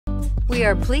We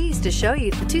are pleased to show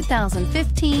you the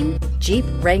 2015 Jeep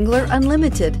Wrangler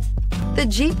Unlimited. The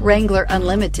Jeep Wrangler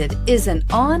Unlimited is an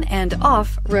on- and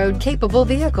off-road capable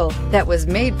vehicle that was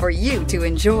made for you to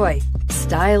enjoy.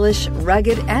 Stylish,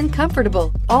 rugged, and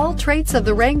comfortable, all traits of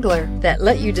the Wrangler that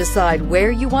let you decide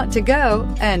where you want to go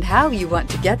and how you want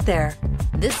to get there.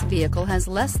 This vehicle has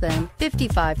less than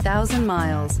 55,000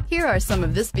 miles. Here are some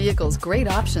of this vehicle's great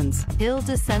options: hill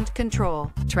descent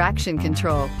control, traction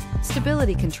control,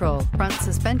 stability control, front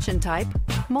suspension type,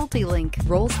 multi-link,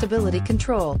 roll stability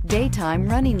control, daytime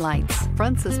running lights,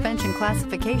 front suspension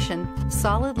classification,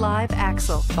 solid live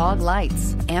axle, fog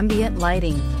lights, ambient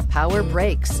lighting, power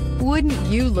brakes. Wouldn't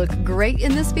you look great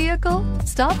in this vehicle?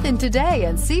 Stop in today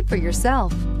and see for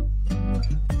yourself.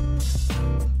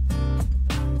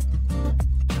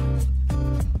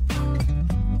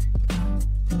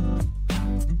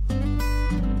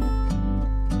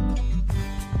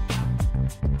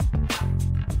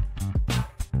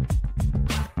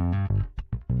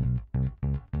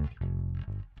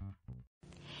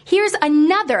 Here's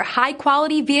another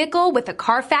high-quality vehicle with a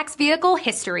CARFAX Vehicle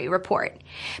History Report.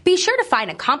 Be sure to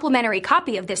find a complimentary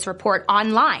copy of this report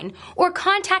online or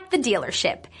contact the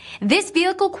dealership. This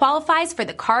vehicle qualifies for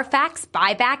the CARFAX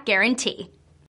Buyback Guarantee.